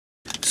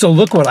So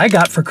look what I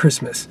got for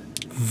Christmas.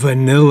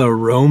 Vanilla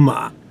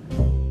Roma.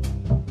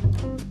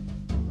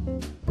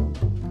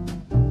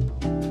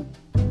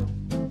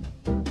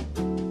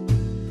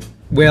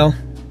 Well,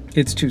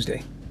 it's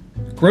Tuesday.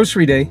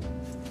 Grocery day.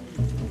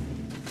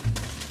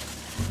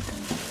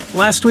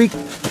 Last week,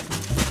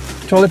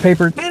 toilet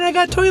paper, and I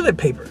got toilet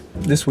paper.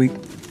 This week,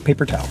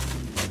 paper towel.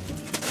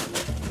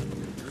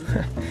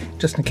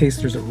 Just in case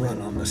there's a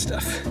run on this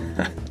stuff.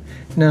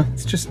 No,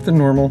 it's just the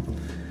normal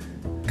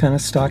kind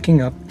of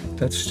stocking up.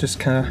 That's just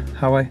kind of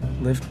how I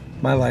live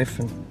my life,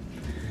 and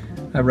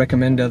I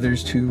recommend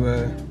others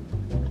to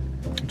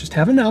just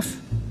have enough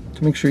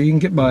to make sure you can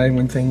get by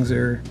when things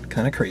are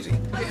kind of crazy.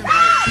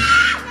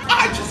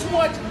 I just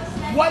want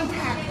one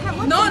pack.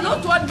 No,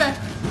 not one pack.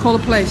 Call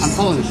the police. I'm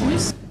calling the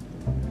police.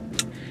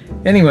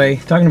 Anyway,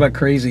 talking about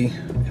crazy.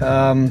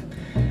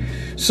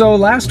 So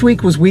last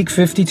week was week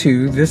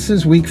 52. This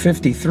is week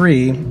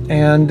 53,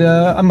 and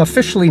I'm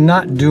officially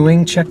not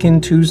doing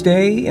Check-In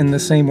Tuesday in the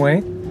same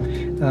way.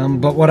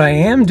 But what I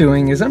am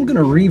doing is I'm going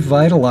to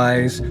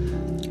revitalize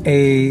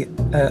a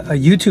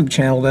YouTube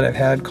channel that I've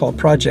had called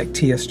Project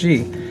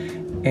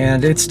TSG,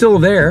 and it's still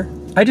there.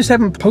 I just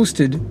haven't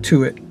posted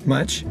to it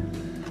much,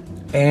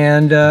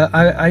 and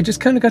I just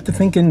kind of got to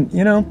thinking,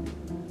 you know,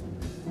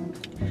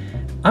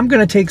 I'm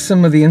going to take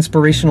some of the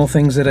inspirational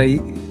things that I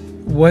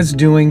was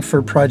doing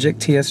for Project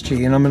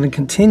TSG, and I'm going to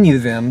continue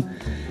them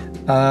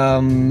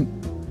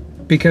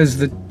because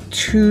the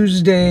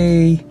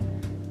Tuesday,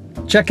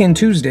 Check-In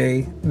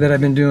Tuesday that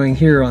I've been doing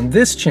here on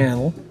this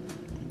channel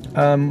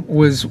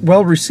was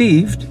well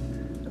received,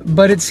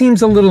 but it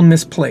seems a little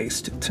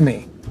misplaced to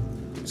me.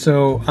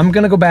 So I'm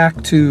going to go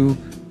back to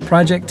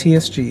Project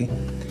TSG,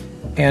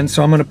 and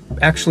so I'm going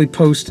to actually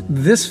post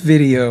this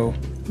video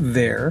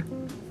there.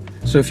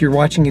 So if you're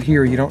watching it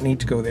here, you don't need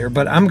to go there,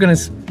 but I'm going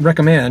to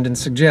recommend and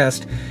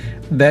suggest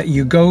that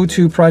you go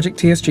to Project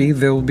TSG.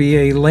 There will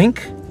be a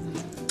link.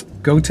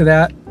 Go to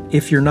that.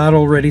 If you're not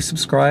already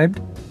subscribed,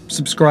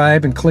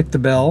 subscribe and click the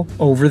bell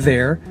over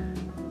there,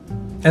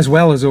 as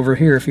well as over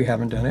here if you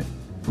haven't done it.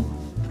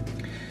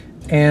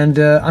 And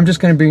I'm just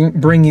going to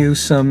bring you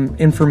some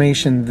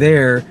information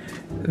there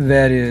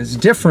that is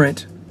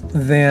different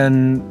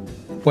than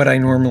what I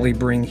normally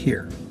bring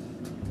here.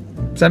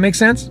 Does that make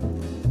sense?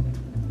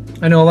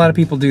 I know a lot of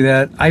people do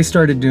that. I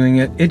started doing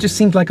it. It just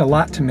seemed like a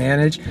lot to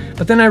manage,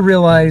 but then I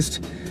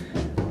realized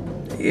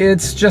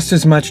it's just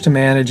as much to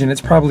manage, and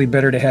it's probably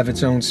better to have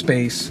its own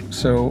space.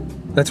 So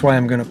that's why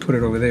I'm going to put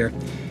it over there.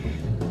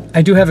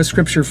 I do have a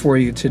scripture for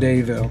you today,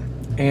 though,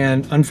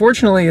 and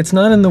unfortunately, it's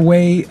not in the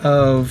way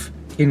of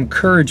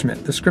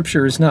encouragement. The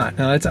scripture is not.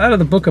 Now, it's out of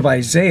the book of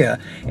Isaiah,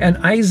 and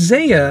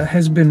Isaiah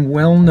has been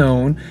well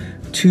known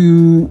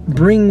to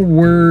bring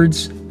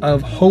words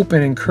of hope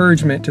and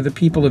encouragement to the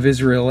people of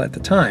Israel at the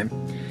time.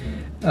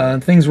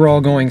 Things were all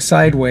going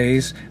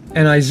sideways,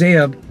 and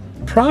Isaiah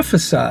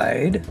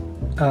prophesied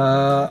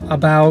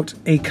about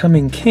a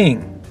coming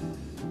king.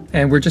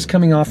 And we're just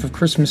coming off of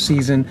Christmas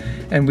season,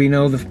 and we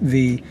know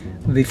the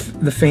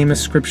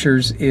famous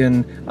scriptures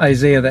in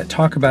Isaiah that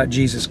talk about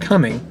Jesus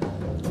coming.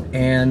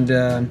 And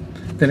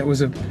then it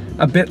was a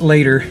bit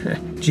later,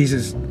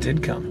 Jesus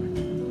did come.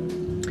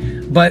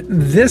 But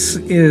this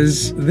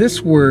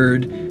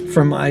word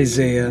from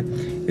Isaiah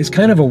is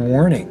kind of a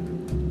warning.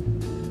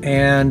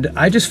 And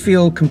I just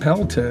feel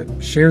compelled to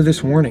share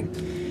this warning.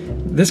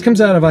 This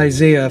comes out of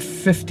Isaiah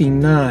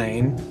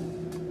 59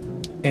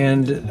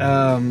 and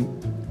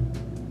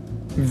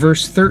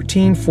verse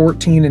 13,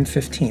 14, and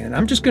 15. And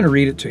I'm just going to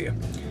read it to you.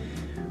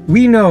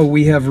 We know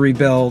we have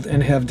rebelled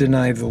and have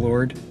denied the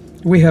Lord.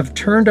 We have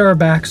turned our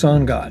backs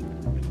on God.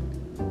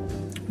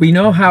 We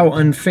know how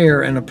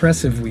unfair and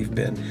oppressive we've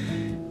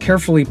been,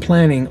 carefully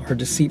planning our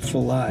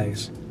deceitful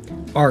lies.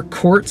 Our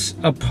courts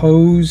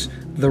oppose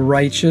the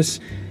righteous,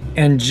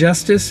 and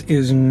justice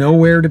is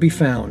nowhere to be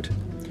found.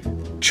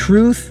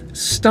 Truth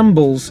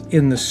stumbles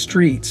in the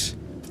streets,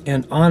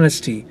 and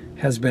honesty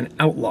has been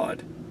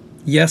outlawed.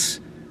 Yes,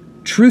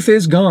 truth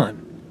is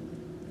gone,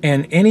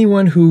 and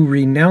anyone who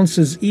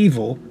renounces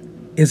evil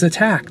is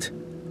attacked.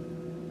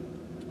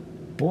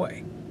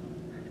 Boy,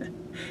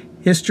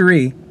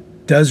 history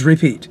does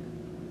repeat.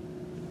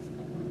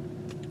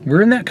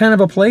 We're in that kind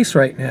of a place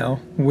right now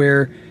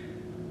where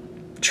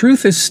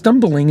truth is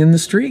stumbling in the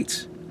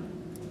streets.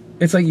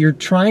 It's like you're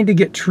trying to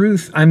get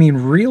truth, I mean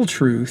real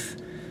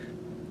truth.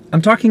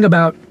 I'm talking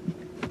about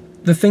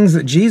the things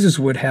that Jesus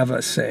would have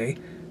us say,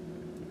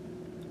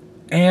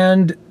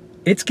 and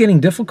it's getting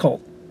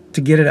difficult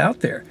to get it out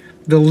there.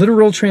 The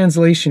literal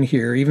translation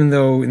here, even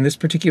though in this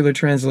particular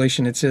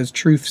translation it says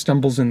truth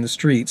stumbles in the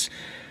streets,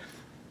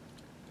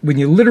 when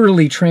you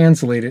literally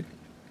translate it,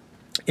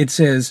 it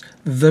says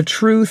the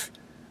truth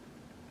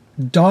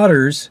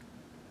daughters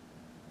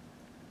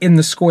in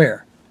the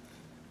square.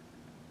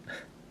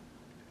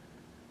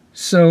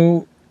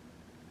 So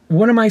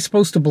what am I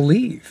supposed to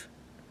believe?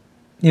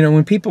 You know,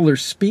 when people are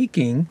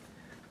speaking,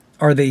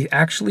 are they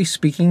actually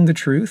speaking the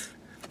truth?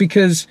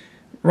 Because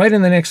right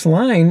in the next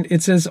line,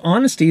 it says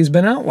honesty has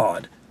been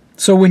outlawed.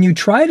 So when you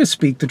try to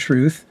speak the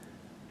truth,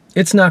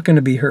 it's not going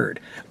to be heard.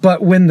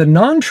 But when the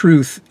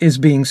non-truth is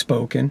being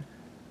spoken,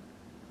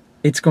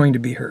 it's going to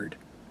be heard.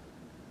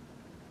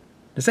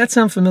 Does that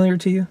sound familiar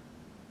to you?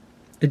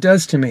 It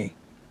does to me.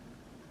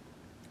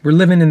 We're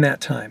living in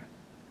that time.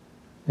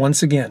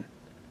 Once again,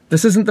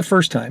 this isn't the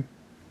first time,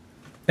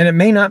 and it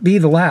may not be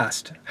the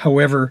last.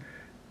 However,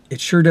 it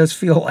sure does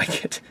feel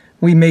like it.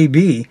 We may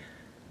be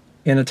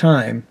in a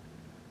time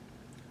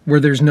where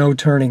there's no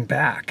turning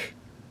back.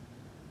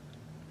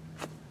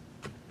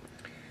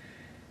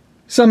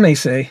 Some may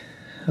say,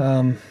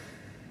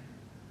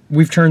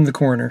 we've turned the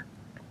corner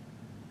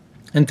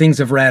and things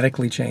have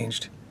radically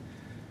changed.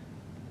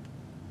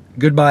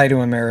 Goodbye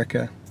to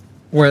America,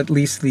 or at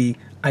least the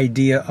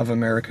idea of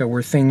America,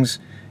 where things,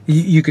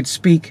 you could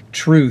speak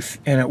truth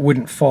and it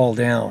wouldn't fall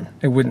down,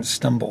 it wouldn't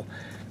stumble,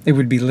 it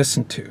would be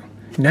listened to.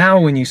 Now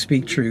when you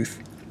speak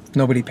truth,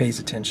 nobody pays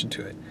attention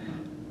to it.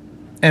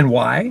 And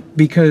why?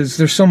 Because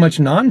there's so much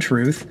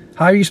non-truth.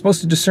 How are you supposed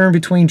to discern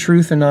between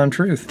truth and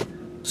non-truth?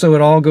 So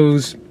it all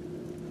goes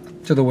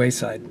to the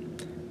wayside.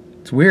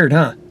 It's weird,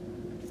 huh?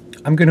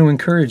 I'm going to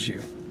encourage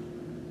you.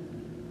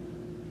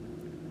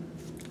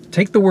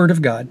 Take the Word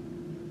of God,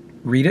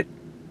 read it,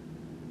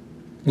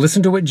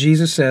 listen to what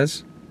Jesus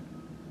says,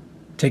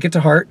 take it to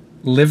heart,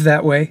 live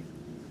that way,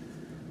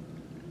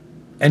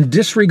 and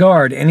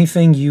disregard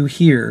anything you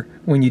hear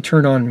when you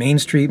turn on Main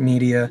Street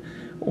media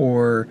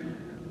or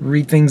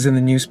read things in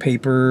the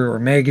newspaper or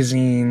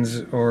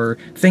magazines or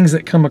things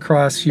that come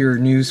across your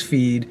news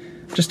feed.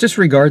 Just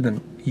disregard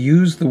them.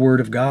 Use the Word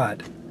of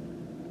God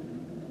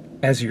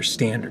as your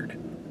standard.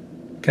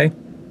 Okay?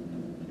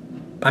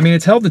 I mean,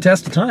 it's held the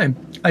test of time.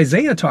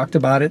 Isaiah talked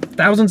about it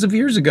thousands of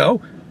years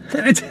ago,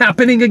 and it's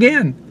happening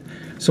again.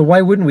 So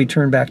why wouldn't we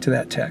turn back to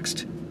that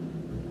text?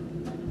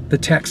 The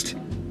text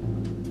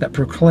that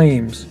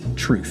proclaims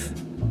truth.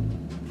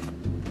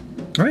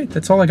 All right,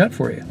 that's all I got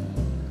for you.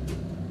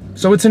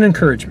 So it's an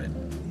encouragement.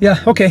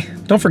 Yeah, okay,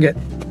 don't forget.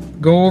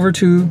 Go over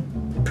to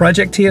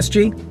Project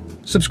TSG,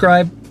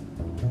 subscribe,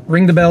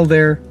 ring the bell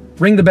there,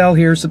 ring the bell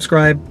here,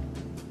 subscribe.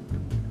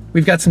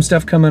 We've got some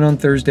stuff coming on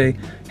Thursday.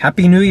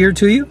 Happy New Year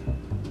to you.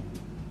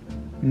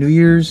 New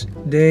Year's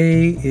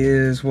Day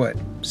is what?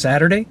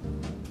 Saturday?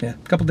 Yeah,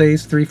 a couple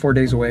days, 3-4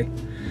 days away.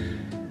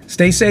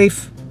 Stay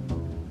safe.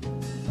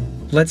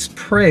 Let's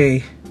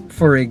pray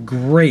for a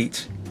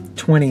great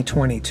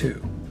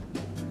 2022.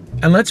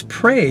 And let's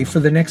pray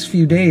for the next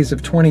few days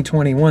of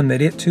 2021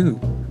 that it too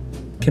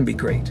can be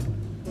great.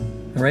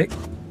 All right?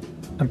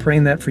 I'm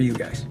praying that for you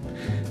guys.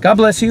 God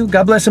bless you.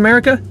 God bless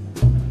America.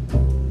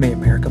 May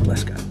America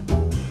bless God.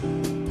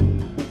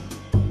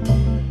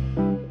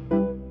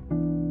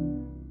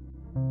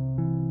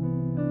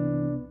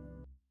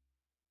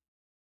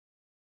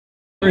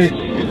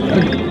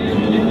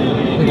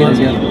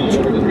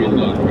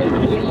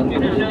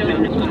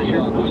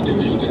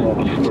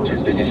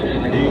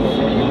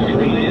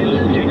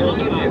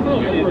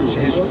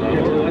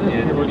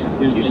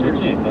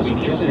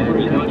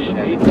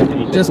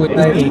 Just with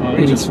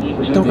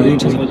that, don't really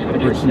just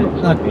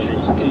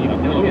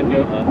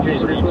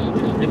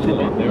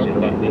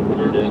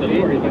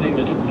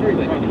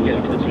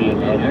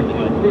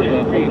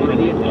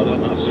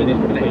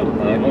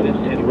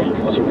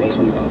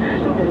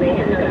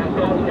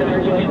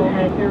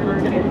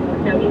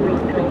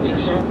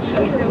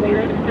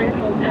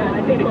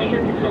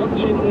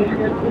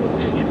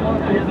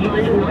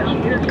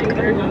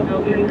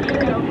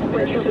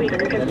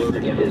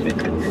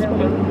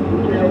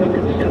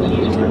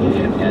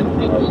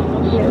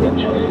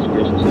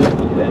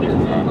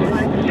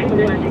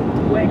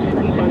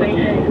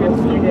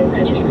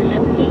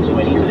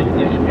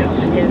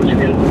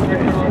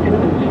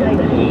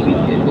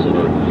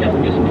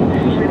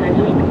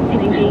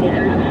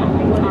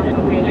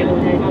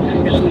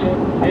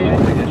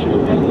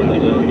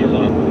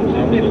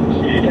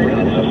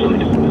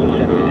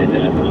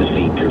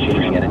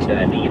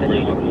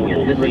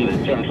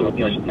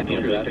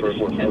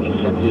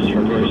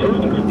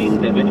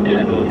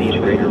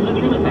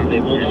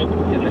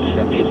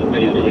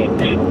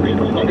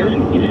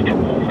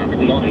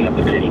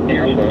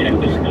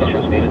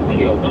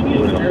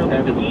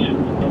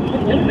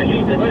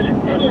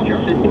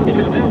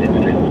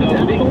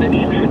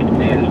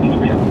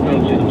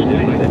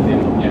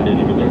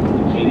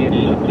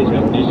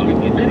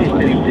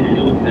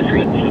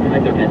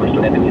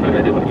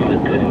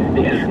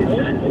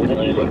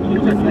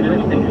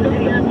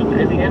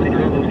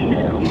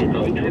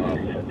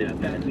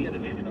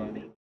Yeah.